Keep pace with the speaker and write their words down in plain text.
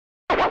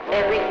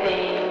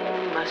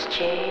Everything must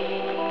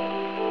change.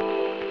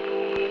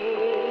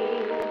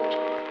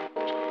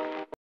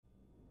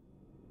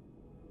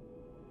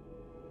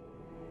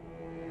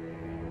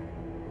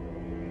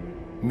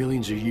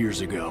 Millions of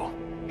years ago,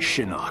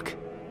 Shinnok,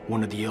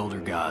 one of the Elder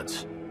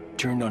Gods,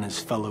 turned on his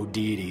fellow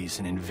deities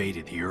and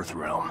invaded the Earth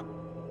Realm.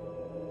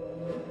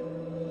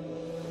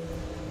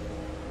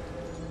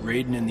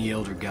 Raiden and the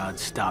Elder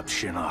Gods stopped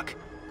Shinnok,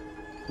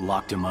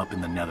 locked him up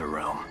in the Nether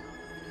Realm.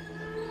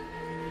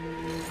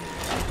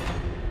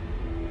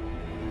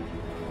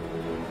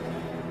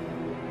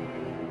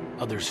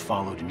 Others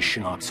followed in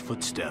Shinnok's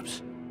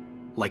footsteps,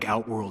 like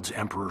Outworld's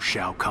Emperor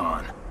Shao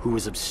Kahn, who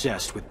was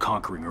obsessed with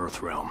conquering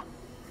Earthrealm.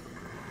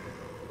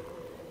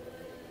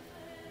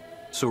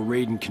 So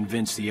Raiden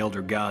convinced the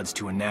Elder Gods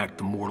to enact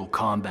the Mortal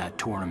Kombat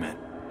tournament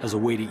as a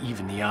way to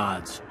even the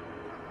odds,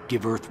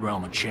 give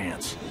Earthrealm a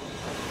chance.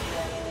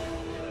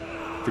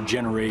 For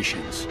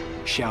generations,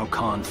 Shao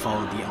Kahn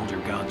followed the Elder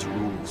Gods'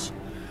 rules.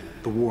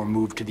 The war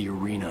moved to the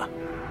arena,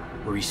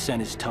 where he sent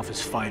his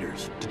toughest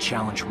fighters to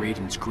challenge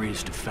Raiden's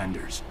greatest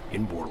defenders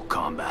in Mortal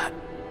Kombat.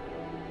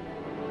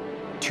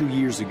 2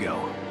 years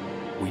ago,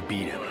 we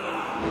beat him.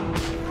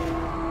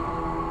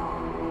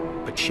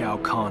 But Shao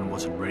Kahn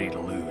wasn't ready to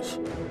lose.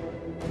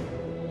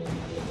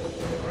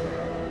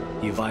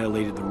 He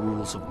violated the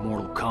rules of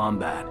Mortal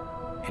Kombat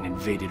and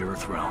invaded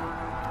Earthrealm.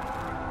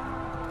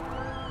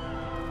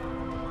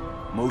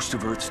 Most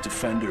of Earth's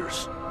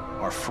defenders,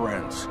 our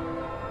friends,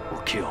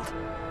 were killed,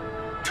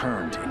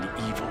 turned into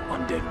evil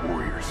undead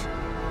warriors.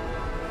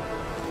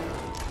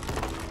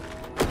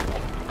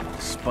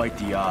 Despite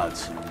the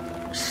odds,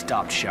 we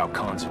stopped Shao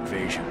Kahn's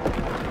invasion.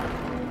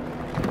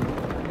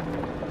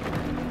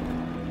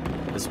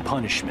 As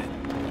punishment,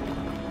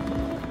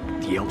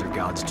 the Elder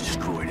Gods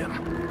destroyed him.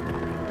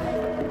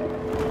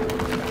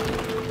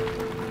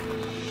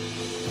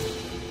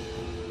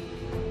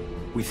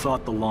 We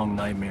thought the long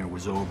nightmare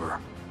was over,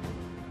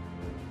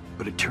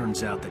 but it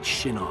turns out that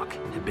Shinnok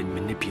had been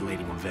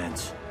manipulating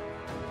events.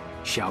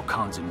 Shao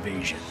Kahn's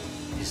invasion,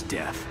 his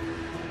death.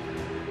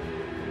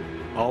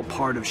 All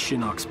part of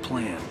Shinnok's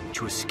plan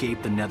to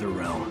escape the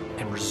Netherrealm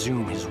and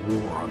resume his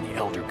war on the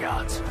Elder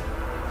Gods.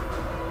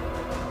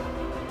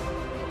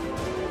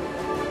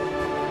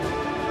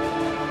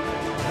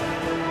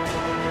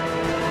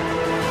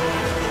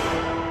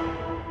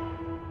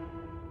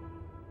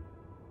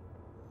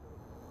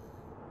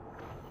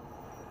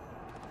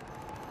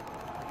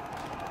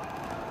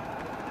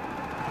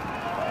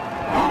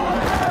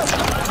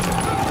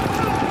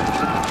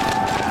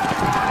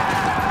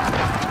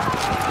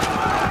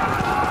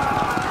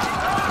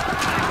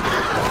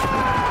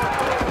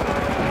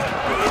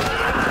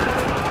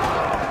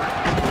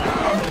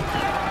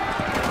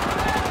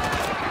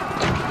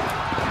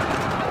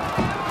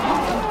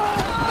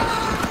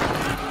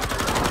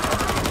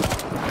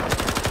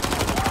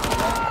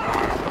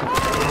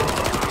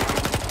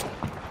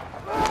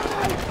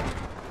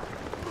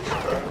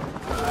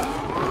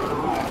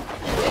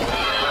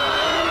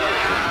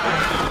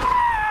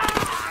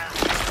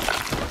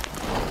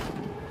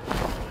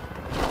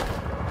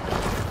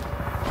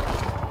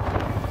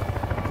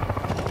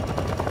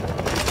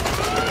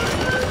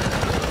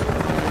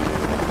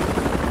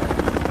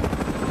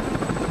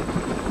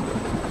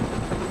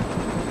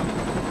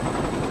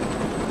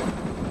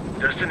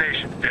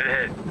 Destination, dead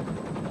ahead.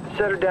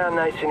 Set her down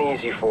nice and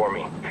easy for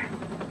me.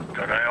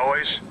 Don't I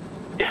always?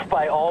 If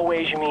by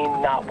always you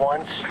mean not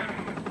once.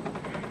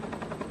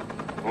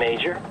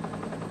 Major?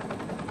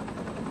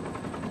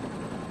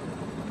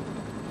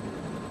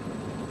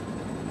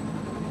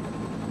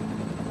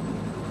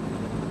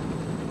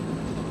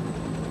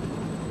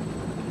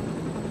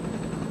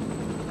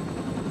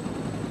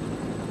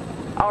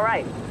 All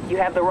right, you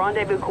have the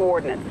rendezvous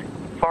coordinates.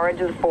 Far edge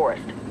of the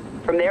forest.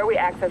 From there, we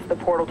access the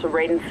portal to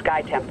Raiden's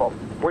Sky Temple.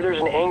 Where there's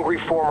an angry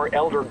former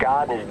Elder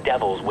God and his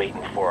devils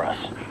waiting for us.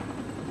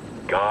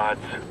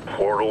 Gods,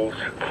 portals,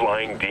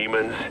 flying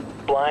demons.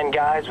 Blind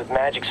guys with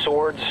magic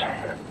swords.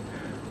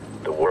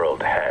 The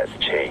world has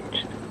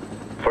changed.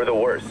 For the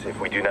worse if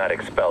we do not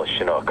expel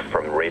Shinnok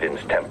from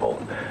Raiden's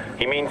temple.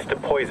 He means to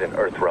poison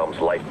Earthrealm's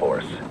life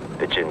force,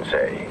 the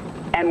Jinsei.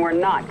 And we're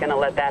not gonna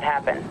let that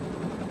happen.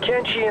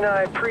 Kenshi and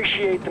I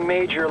appreciate the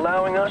Major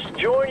allowing us to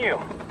join you.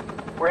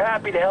 We're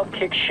happy to help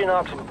kick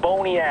Shinnok's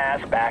bony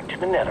ass back to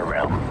the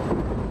Netherrealm.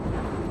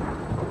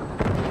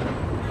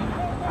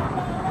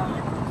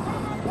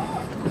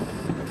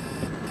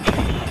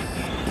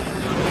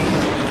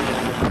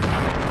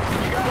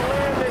 You gotta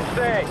land this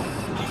thing!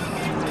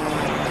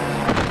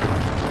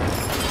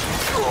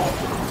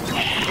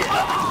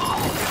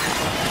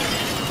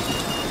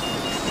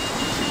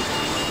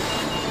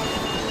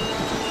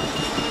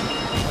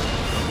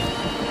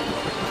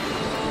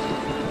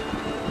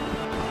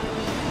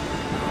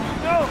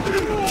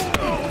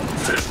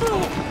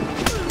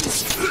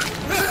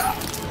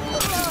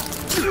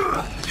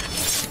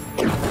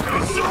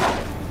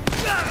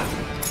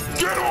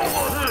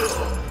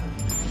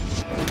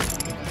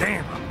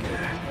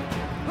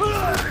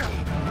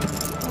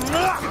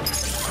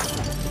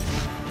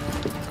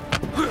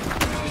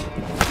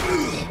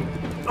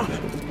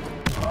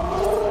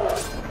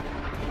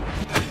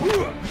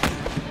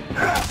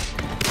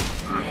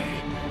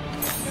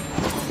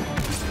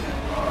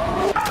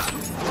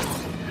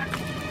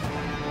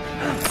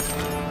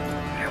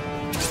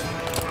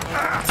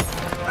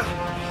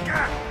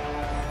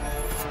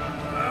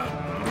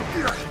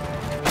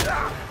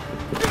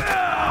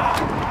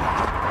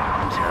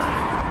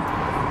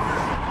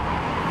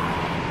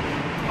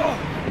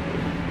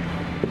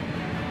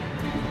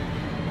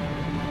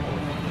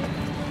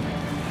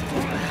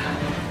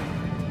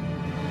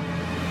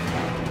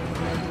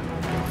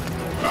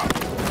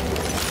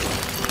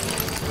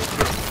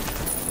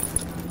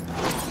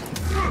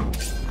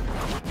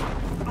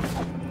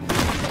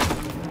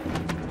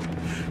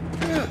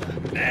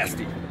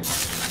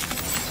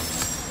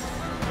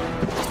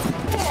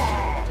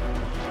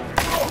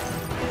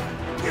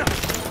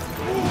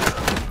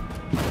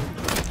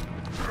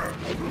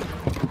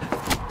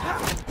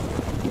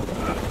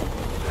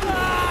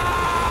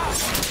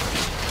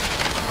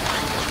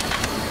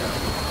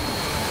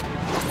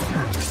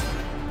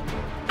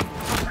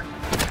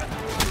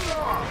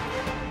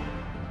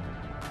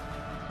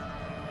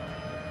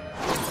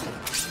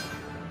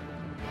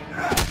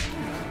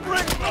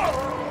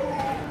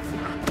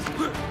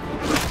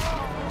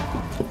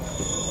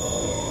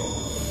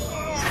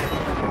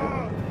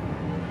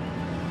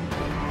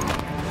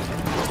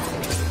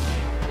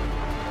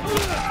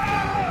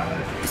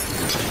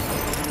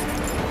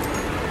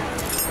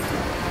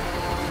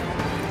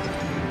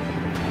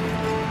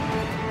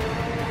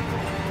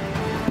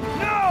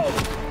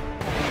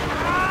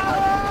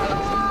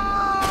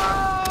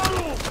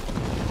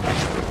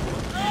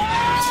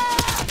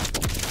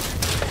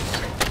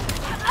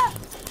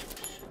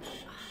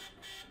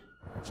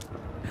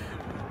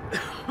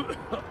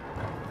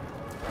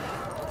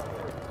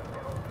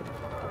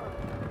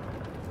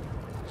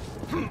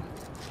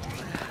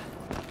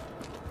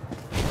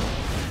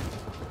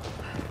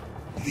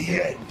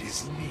 The end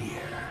is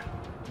near.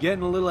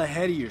 Getting a little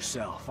ahead of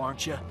yourself,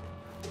 aren't you?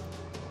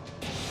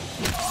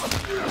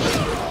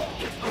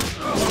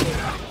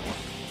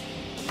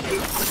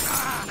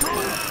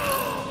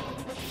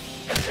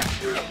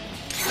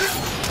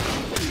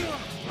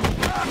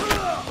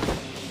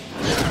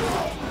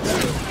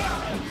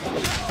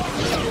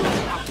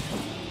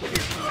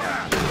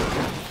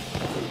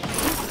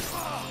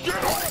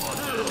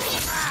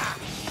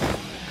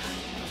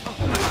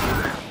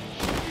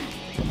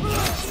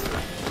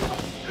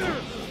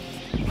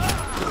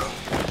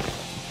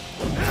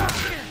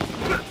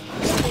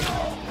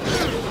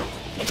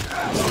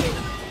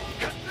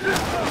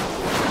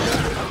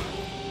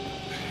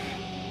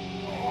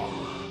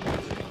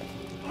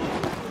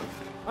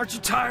 Aren't you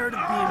tired of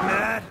being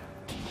mad?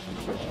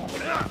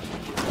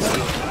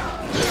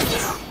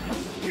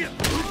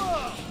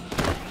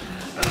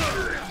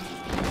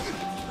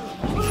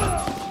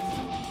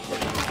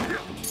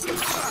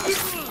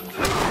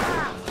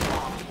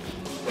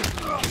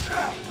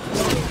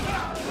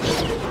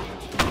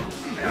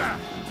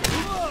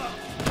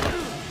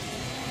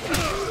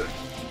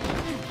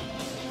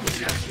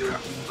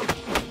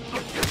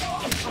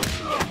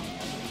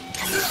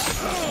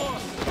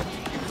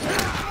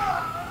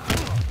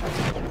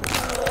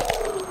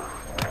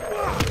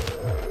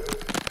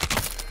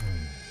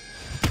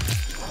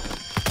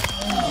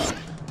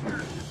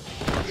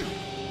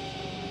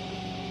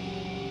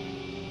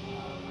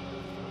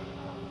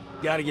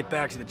 Gotta get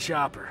back to the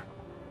chopper.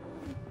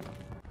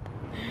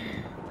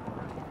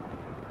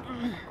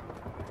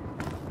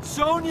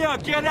 Sonia,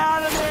 get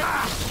out of there!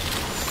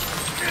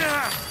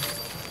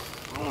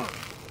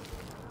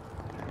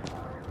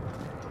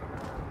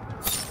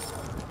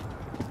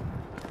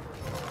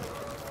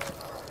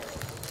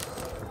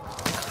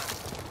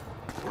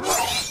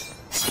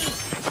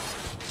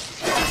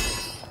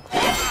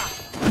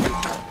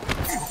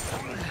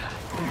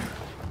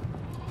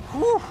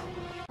 Whew!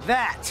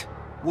 That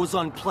was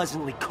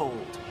unpleasantly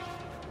cold.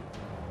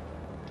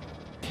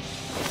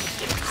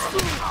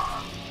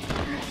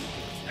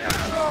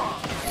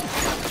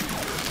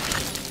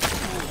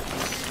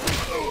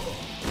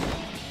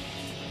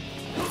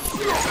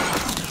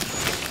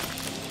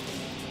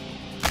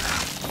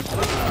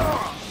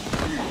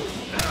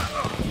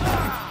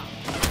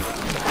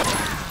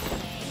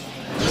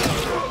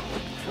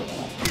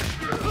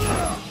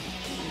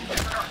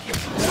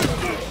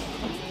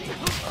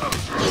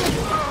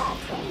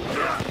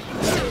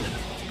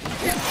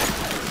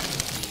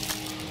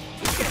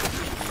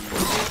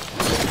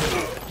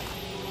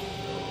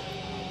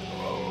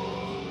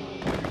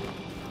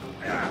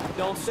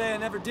 Don't say I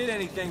never did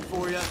anything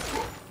for you.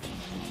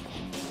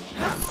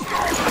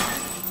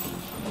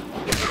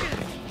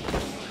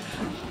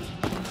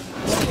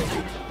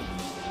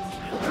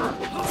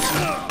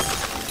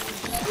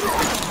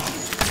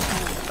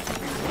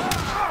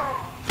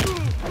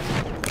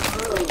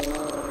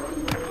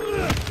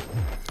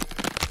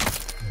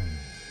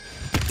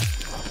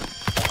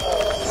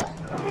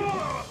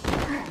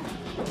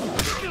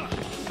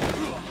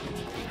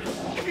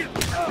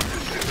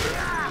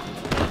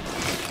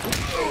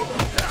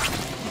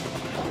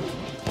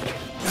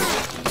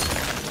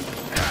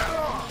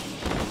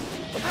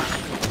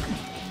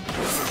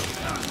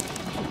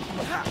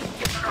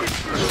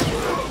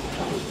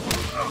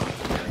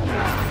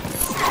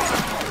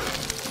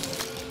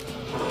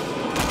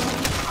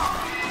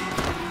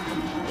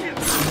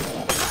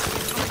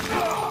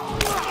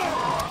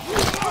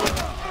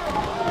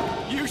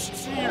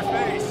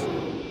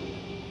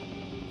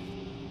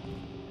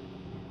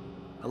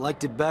 I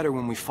liked it better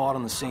when we fought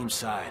on the same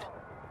side.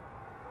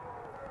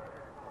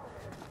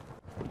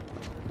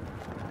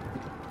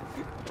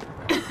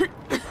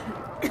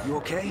 You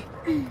okay?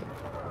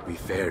 We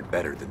fared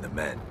better than the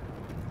men.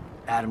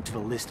 Add him to the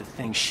list of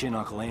things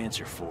Shinnok will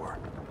answer for.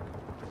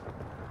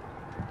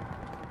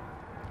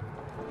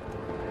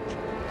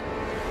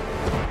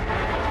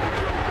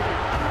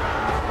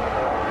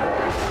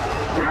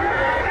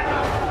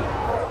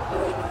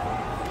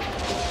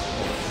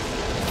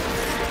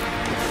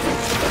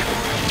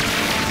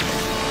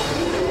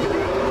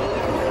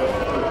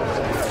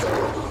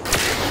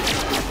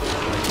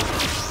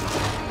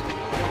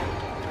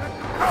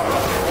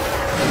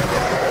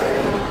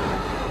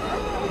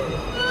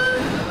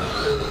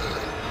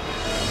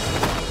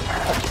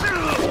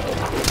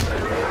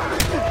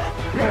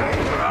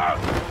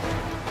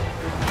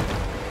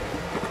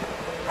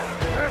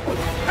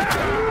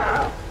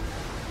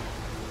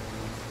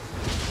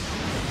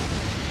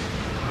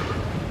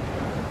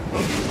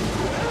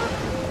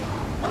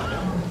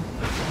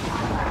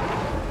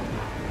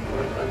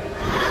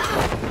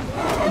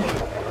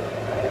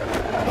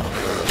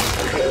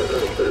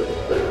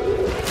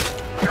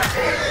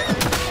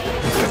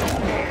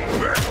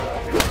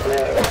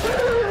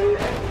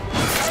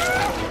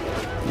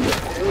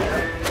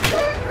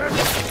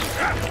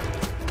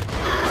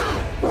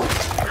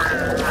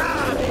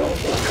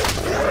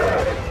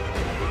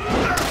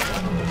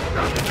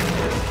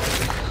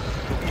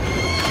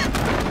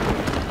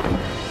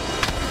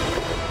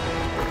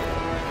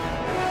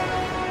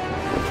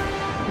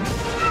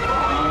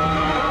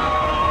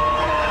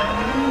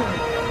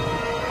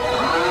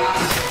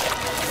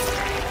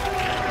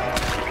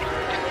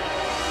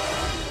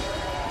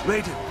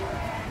 Raiden,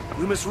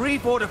 we must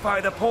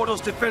refortify the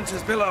portal's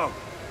defenses below.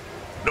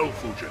 No,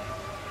 Fujin.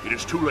 It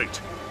is too late.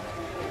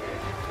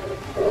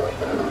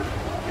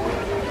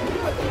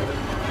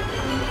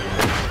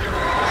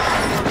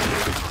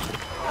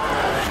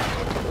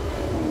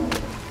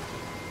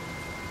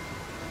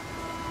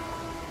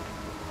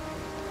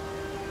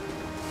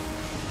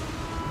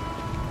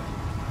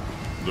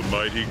 The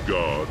mighty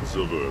gods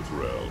of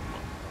Earthrealm.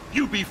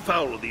 You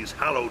befoul these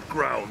hallowed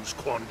grounds,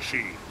 Quan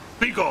Chi.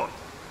 Begone!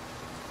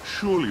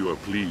 Surely you are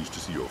pleased to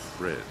see your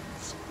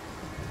friends.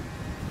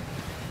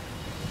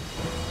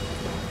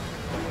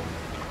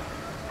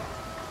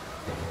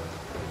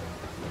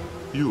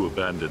 You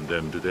abandoned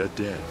them to their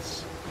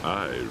deaths.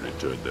 I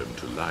returned them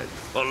to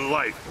life. A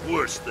life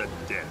worse than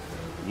death.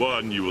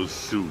 One you will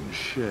soon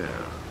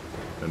share,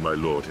 and my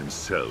lord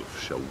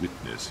himself shall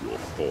witness your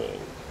fall.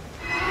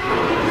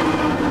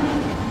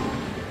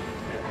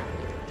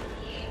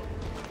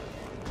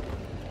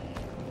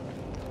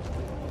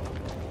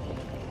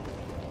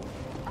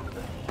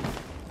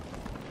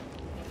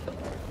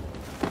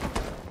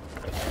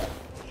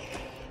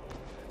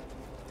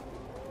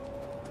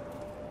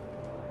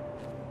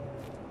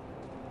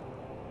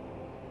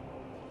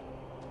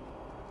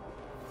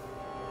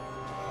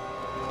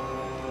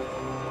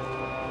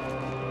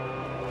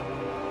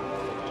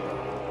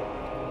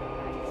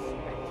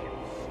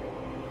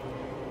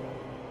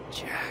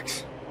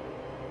 Jax.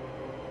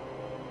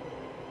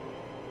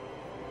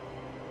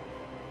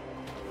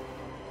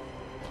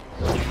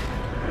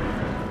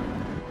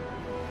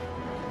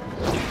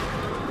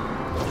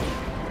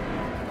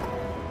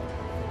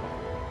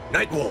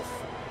 Nightwolf!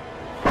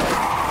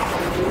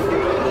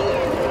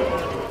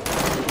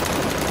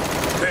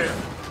 There!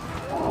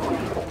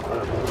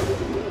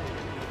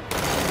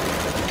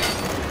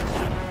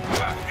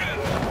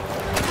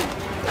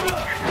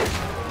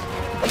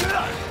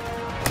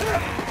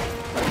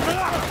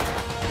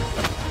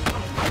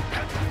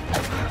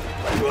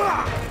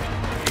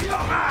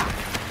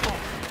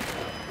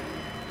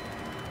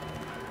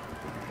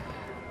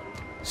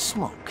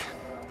 Smoke.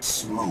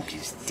 Smoke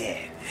is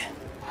dead.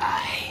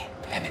 I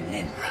am an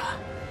Enra.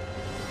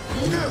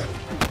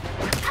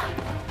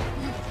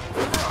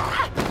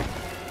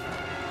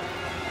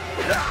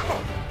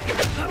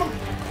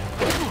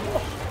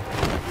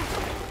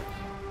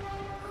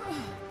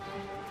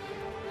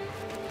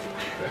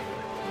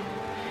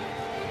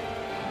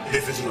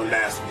 This is your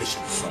last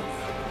mission, Sonya.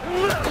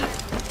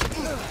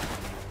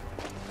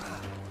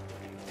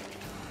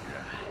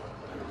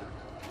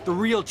 The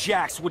real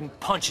Jax wouldn't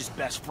punch his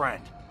best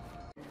friend.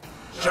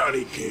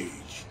 Johnny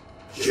Cage,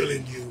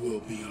 killing you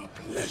will be a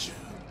pleasure.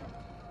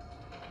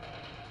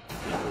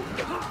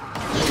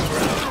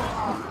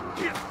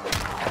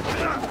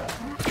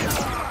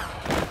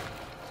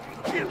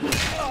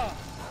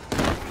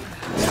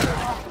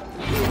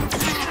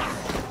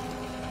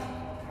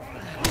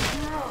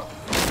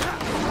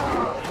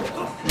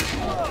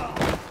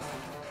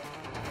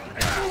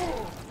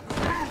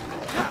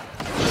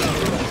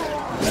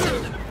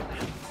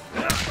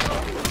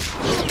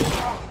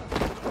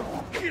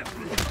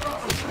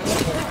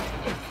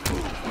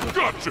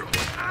 Gotcha!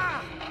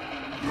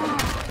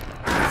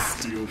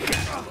 Still got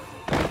it.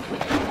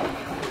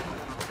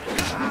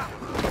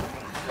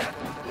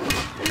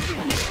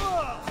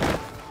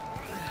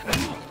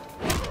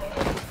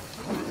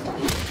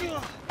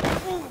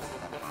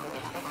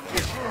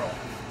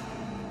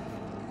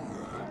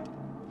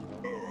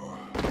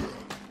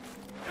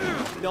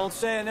 Don't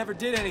say I never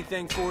did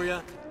anything for you.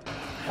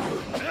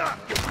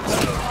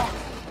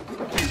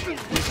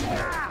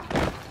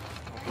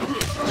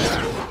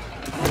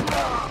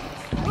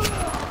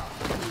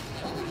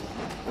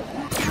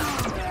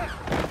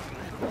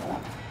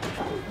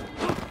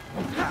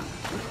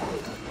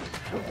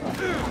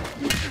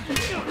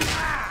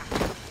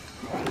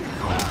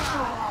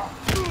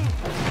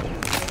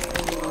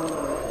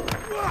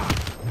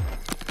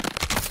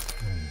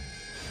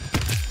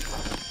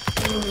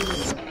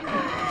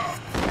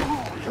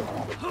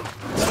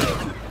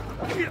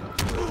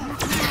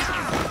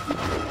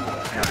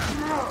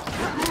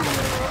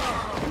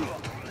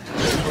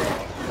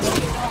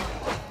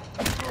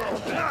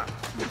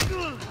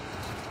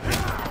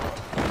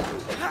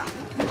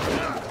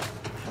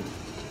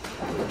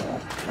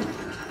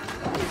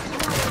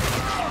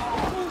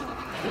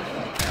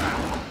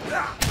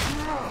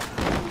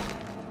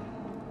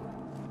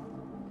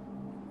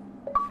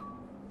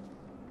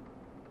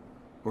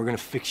 We're gonna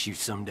fix you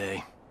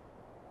someday.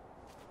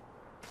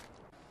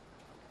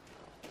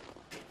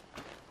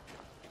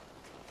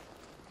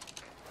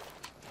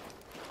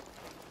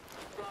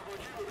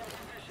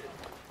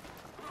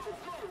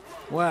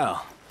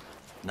 Well,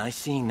 nice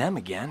seeing them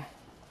again.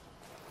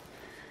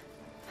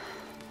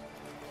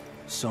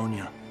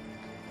 Sonya,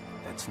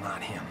 that's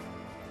not him.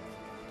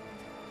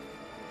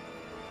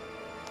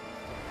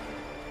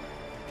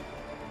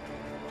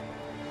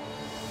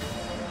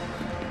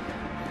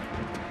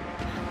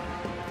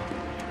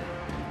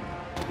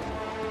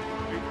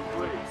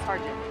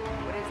 Sergeant,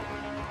 what is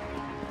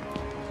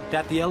it?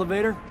 That the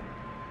elevator?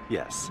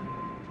 Yes,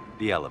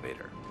 the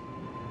elevator.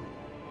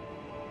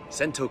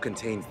 Sento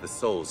contains the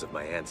souls of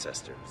my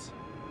ancestors.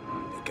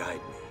 They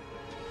guide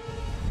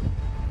me.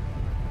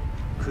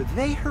 Could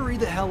they hurry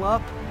the hell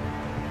up?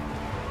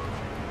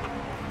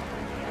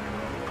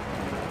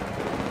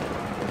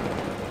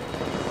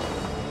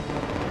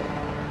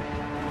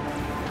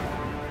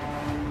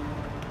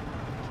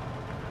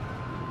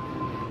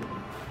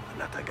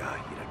 Anata ga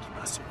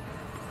hirakimasu.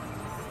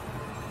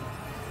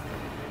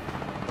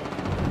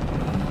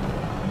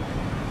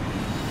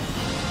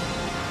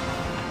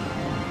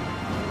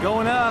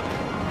 Going up.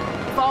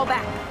 Fall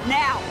back,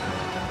 now!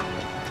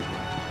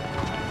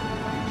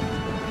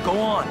 Go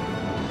on.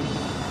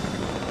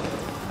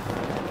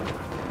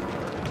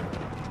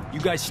 You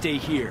guys stay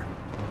here.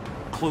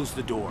 Close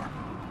the door.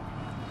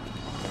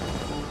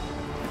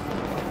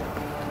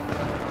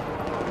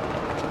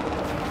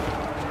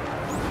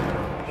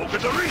 Look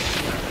at the reach!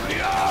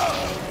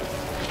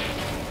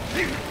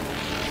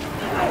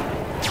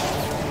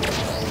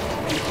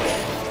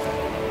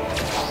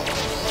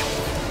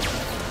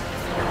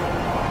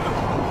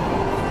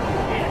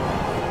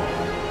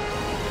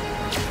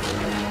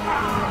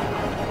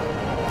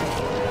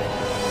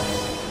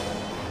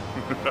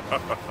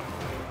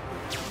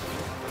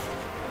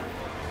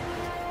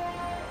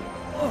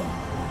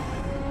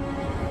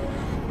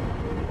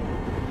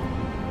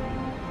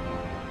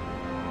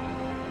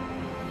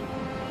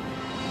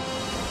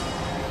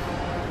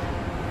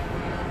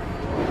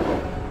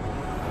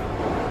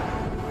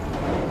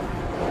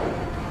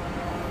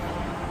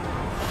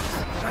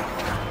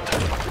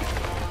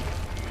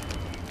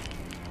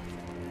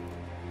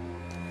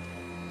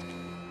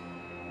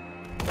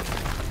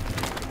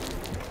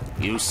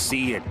 You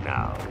see it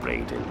now,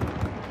 Raiden.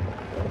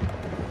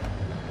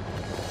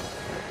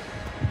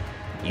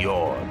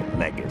 Your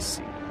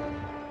legacy.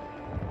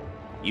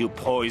 You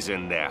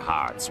poison their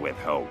hearts with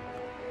hope.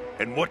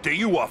 And what do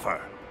you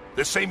offer?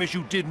 The same as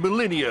you did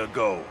millennia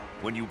ago,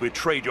 when you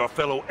betrayed your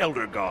fellow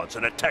Elder Gods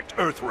and attacked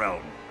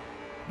Earthrealm.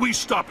 We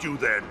stopped you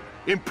then,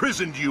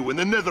 imprisoned you in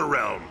the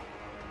Netherrealm.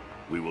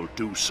 We will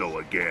do so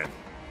again.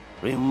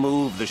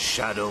 Remove the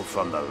shadow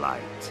from the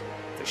light.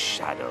 The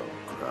shadow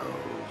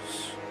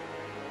grows.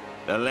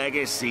 The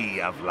legacy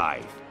of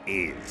life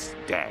is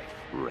death,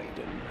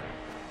 Raiden.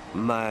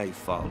 My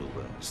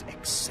followers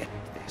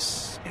accept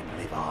this and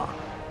live on.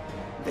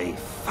 They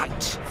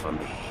fight for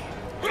me.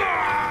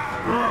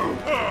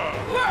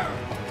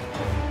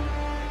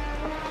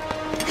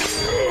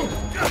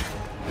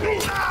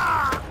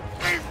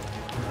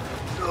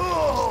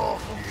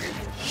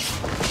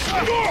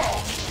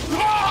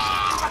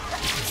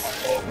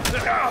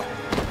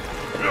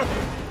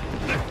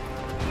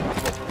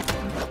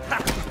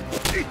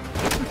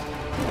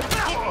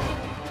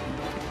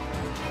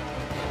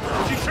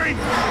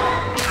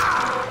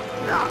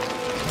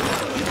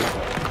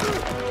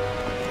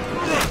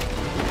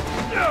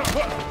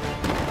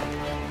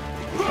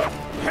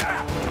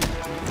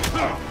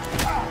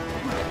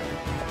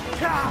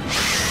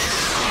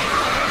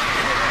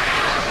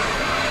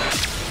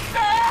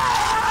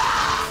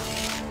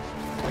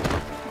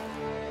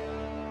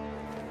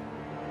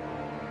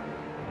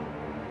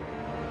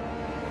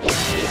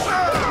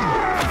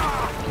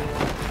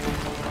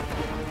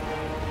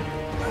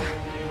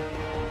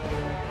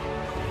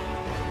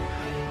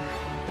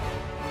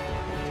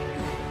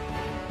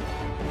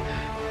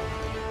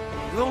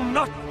 Will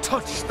not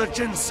touch the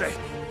Jinsei.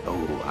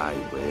 Oh, I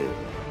will.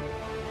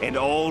 And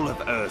all of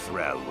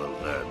Earthrealm will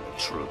learn the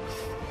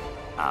truth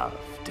of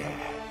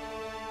death.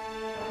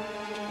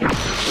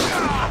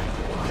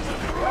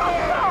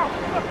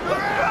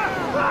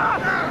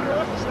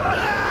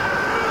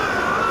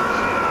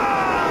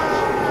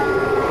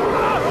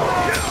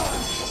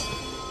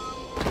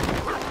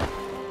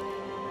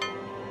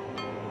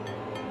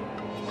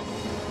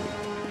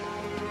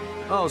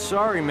 Oh,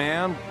 sorry,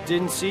 ma'am.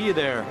 Didn't see you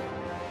there.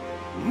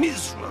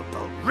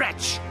 Miserable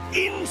wretch!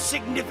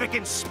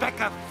 Insignificant speck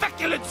of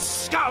feculent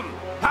scum!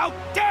 How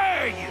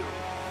dare you!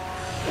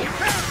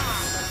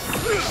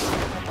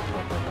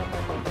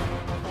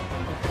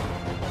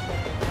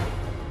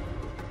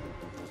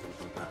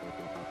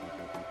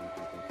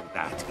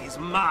 That is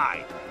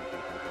mine!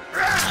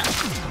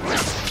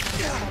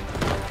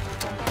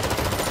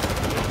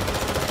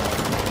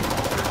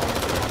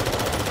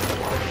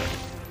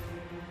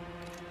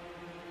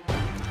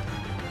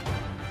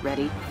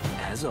 Ready?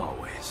 As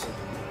always.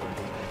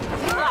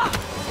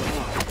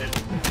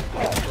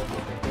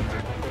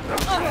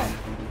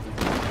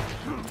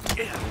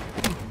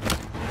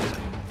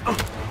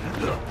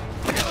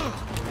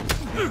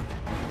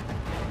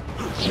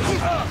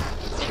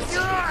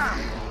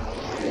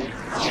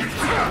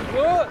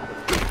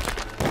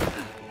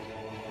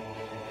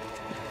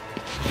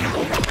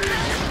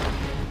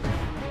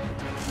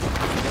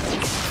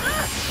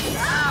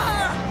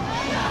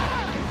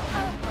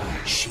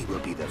 She will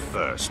be the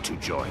first to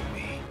join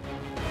me.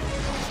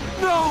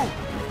 No!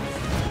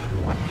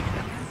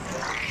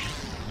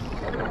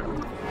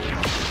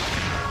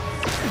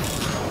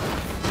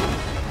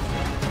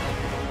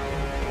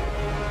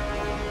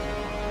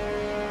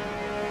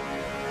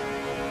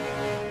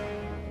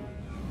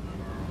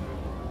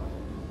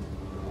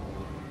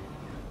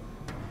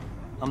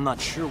 I'm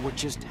not sure what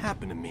just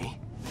happened to me,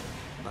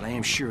 but I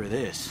am sure of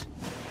this.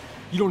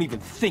 You don't even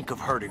think of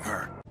hurting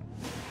her.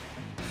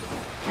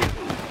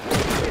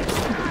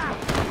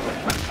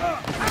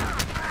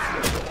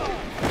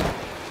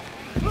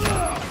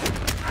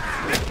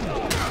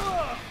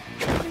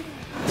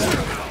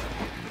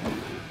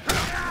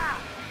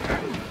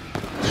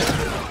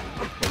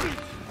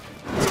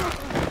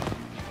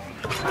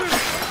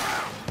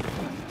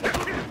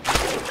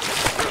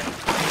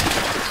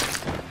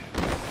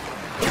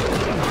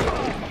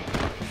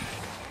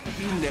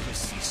 Never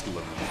cease to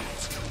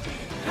amaze.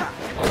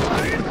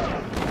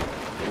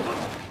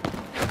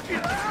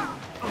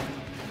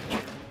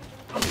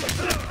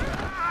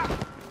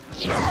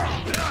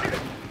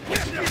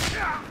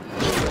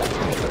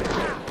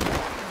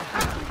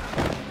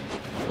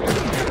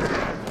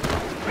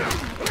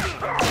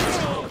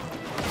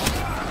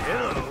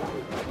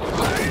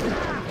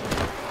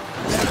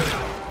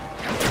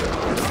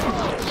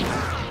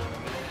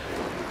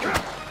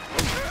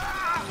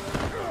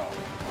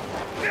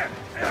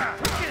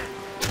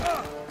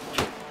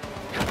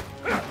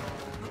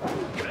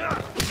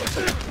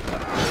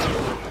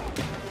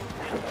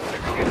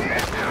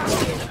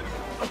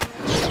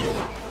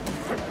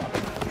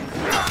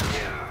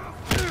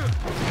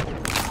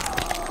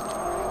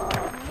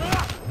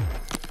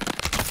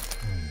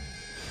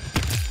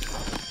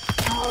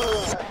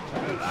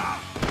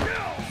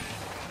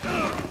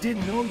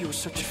 Didn't know you were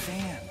such a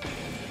fan.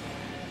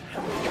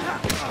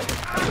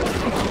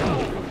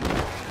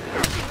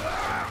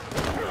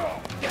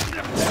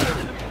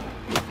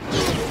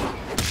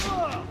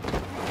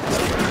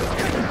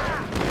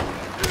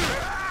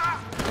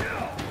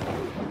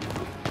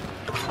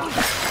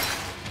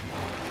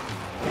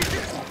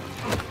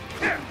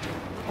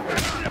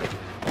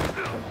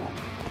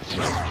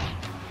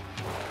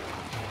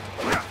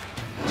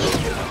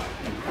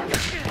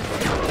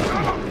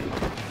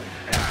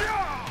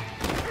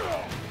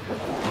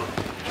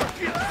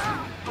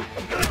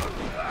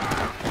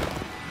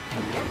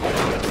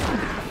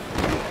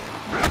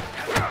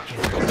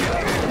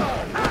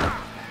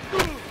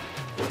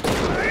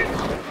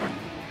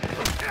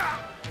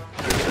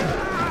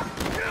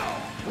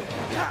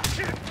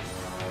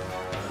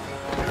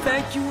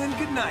 Thank you and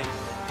good night.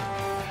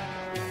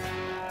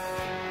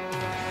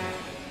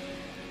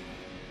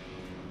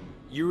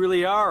 You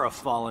really are a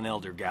fallen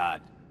elder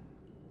god.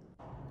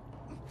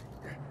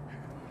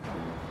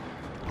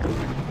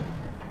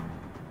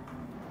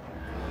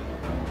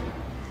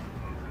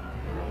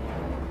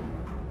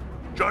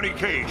 Johnny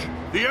Cage,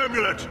 the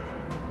amulet!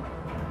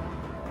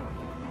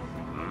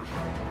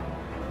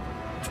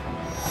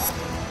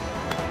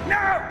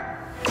 No!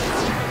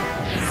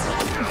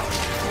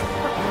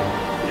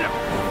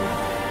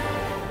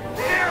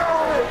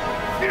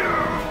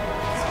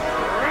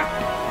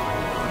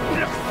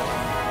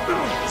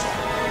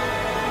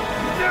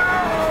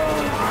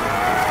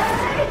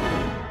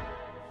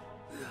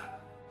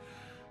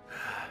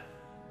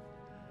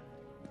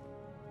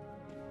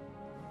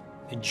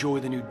 Enjoy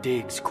the new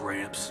digs,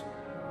 Gramps.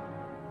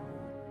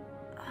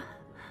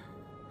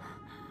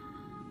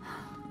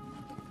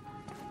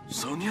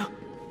 Sonia?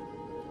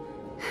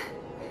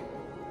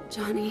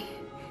 Johnny...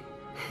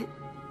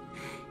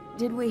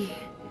 Did we...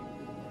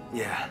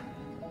 Yeah.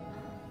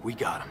 We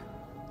got him.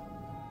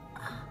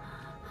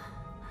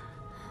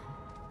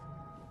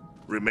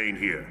 Remain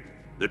here.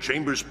 The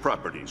Chamber's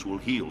properties will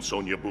heal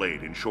Sonya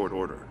Blade in short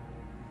order.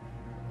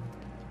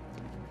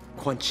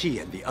 Quan Chi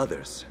and the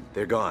others,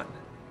 they're gone.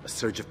 A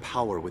surge of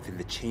power within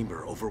the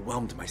chamber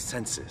overwhelmed my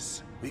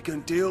senses. We can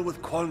deal with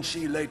Quan Chi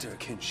later,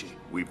 Kinshi.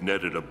 We've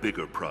netted a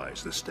bigger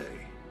prize this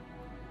day.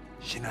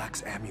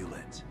 Shinnok's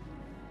amulet.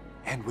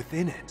 And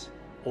within it,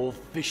 Old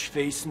fish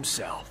face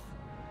himself.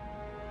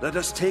 Let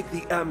us take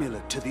the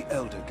amulet to the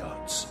Elder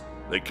Gods.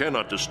 They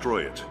cannot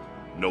destroy it.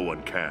 No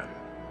one can.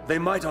 They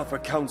might offer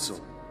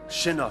counsel.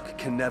 Shinnok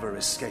can never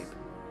escape.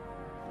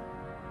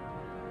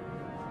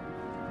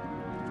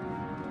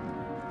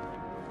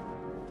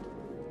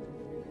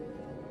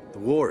 The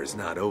war is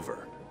not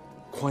over.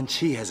 Quan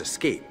Chi has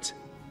escaped.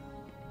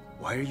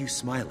 Why are you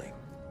smiling?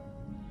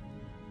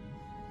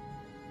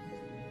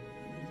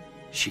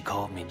 She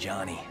called me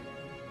Johnny.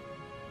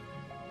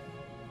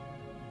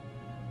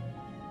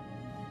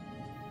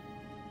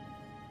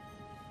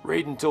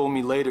 Raiden told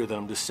me later that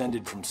I'm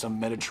descended from some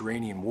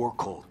Mediterranean war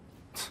cult.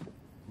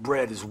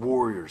 Bred as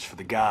warriors for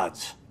the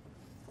gods.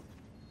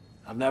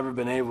 I've never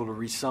been able to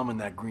resummon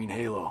that green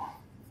halo.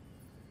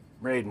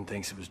 Raiden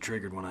thinks it was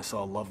triggered when I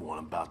saw a loved one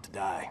about to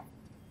die.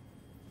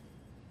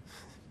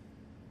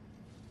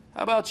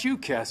 How about you,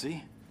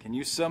 Cassie? Can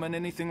you summon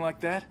anything like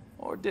that?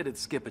 Or did it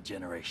skip a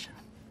generation?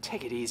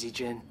 Take it easy,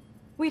 Jin.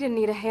 We didn't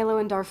need a halo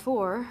in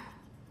Darfur,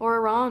 or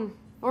Iran,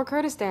 or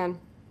Kurdistan.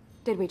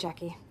 Did we,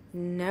 Jackie?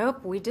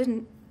 Nope, we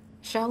didn't.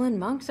 Shaolin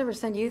monks ever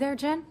send you there,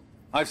 Jen?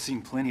 I've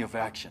seen plenty of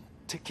action.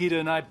 Takeda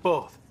and I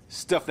both.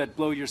 Stuff that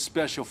blow your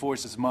special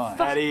forces mind.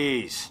 At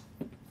ease.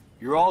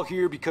 You're all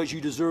here because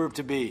you deserve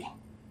to be.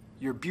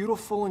 You're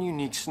beautiful and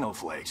unique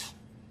snowflakes.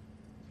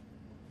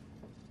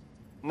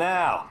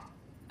 Now,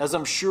 As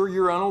I'm sure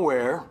you're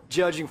unaware,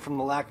 judging from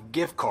the lack of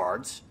gift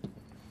cards,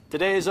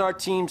 today is our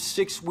team's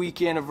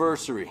 6-week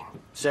anniversary.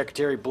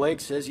 Secretary Blake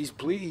says he's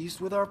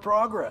pleased with our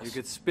progress. You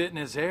could spit in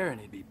his hair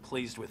and he'd be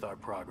pleased with our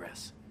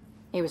progress.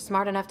 He was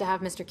smart enough to have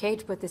Mr.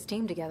 Cage put this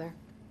team together.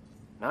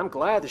 I'm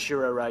glad the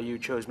Shirai Ryu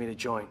chose me to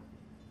join.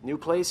 New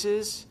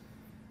places,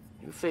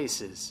 new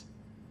faces.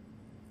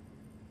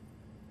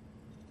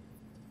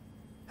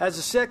 As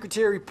the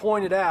secretary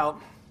pointed out,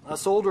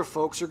 us older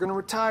folks are gonna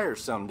retire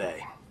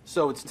someday.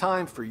 So it's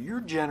time for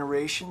your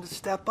generation to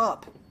step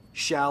up.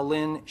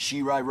 Shaolin,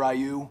 Shirai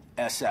Ryu,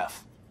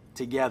 SF.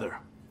 Together.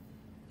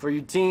 For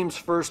your team's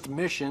first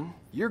mission,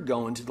 you're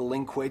going to the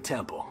Lin Kuei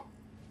Temple.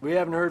 We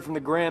haven't heard from the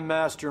Grand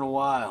Master in a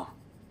while,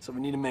 so we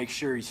need to make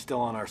sure he's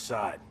still on our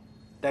side.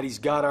 That he's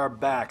got our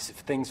backs if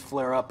things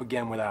flare up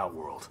again with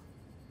Outworld.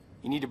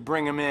 You need to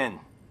bring him in,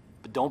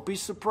 but don't be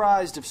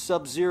surprised if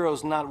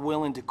Sub-Zero's not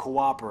willing to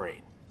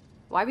cooperate.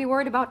 Why be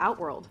worried about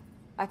Outworld?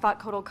 I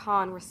thought Kotal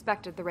Khan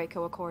respected the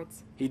Reiko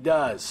Accords. He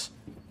does,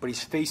 but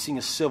he's facing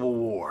a civil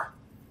war.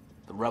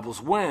 The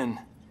rebels win,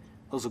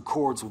 those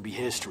accords will be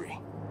history.